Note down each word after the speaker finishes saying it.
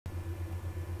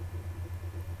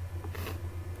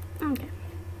Okay.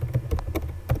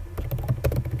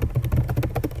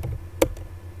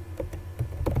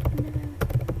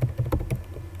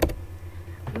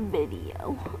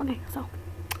 Video. Okay, so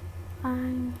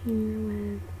I'm here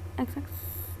with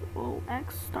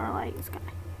X Starlight Sky.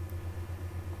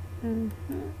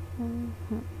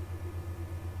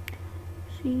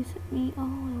 She sent me,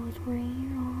 oh, it was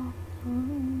rain.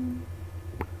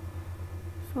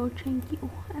 So thank you,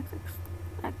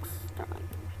 X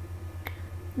Starlight.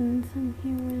 And then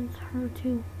here is her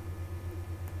too.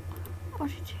 Oh,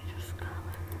 she changed her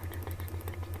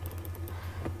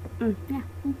color. Yeah.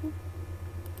 We need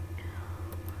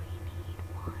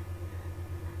one.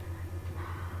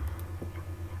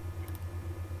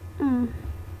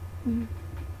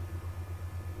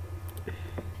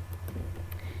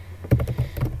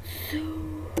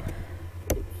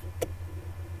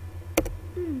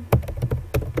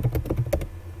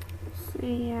 So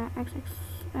yeah, X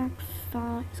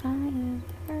Starlight is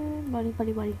her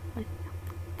buddy.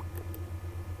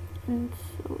 And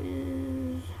so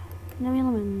is Nemi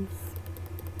Lemons.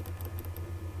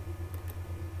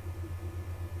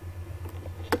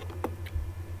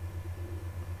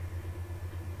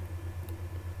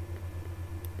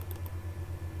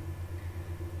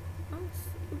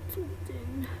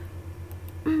 Something.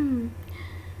 Oh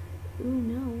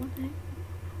no, what the heck?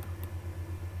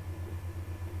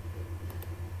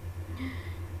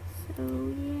 So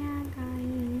yeah,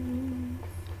 guys.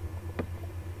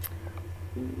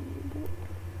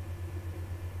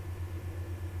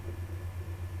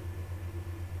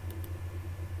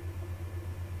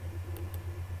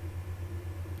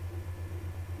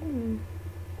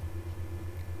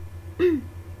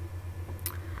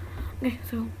 Okay,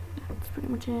 so that's pretty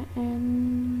much it,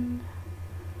 and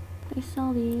they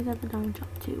sell these at the diamond shop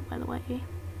too, by the way.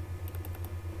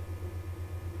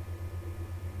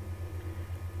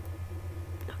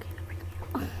 Okay, that freaks me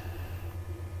out.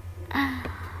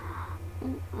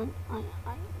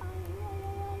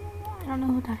 I don't know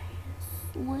who that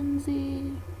is.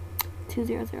 Lindsay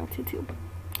 20022.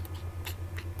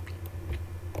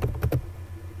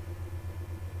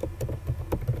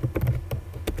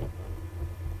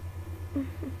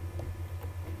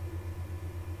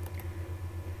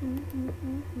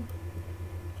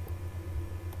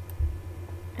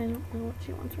 I don't know what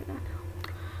she wants right now.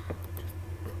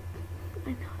 I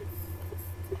know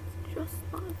it's just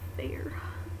not fair.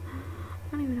 I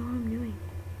don't even know what I'm doing.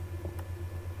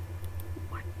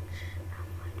 What am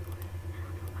I doing? I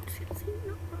don't know. I'm just gonna say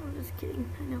no. I'm just kidding.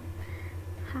 I know.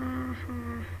 Ha.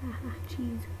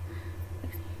 Cheese.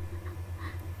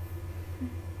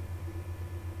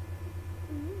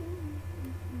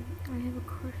 I have a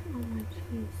crush on my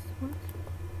cheese. What?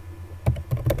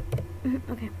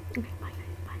 Okay, bye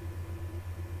guys, bye.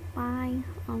 Bye,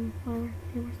 whatever.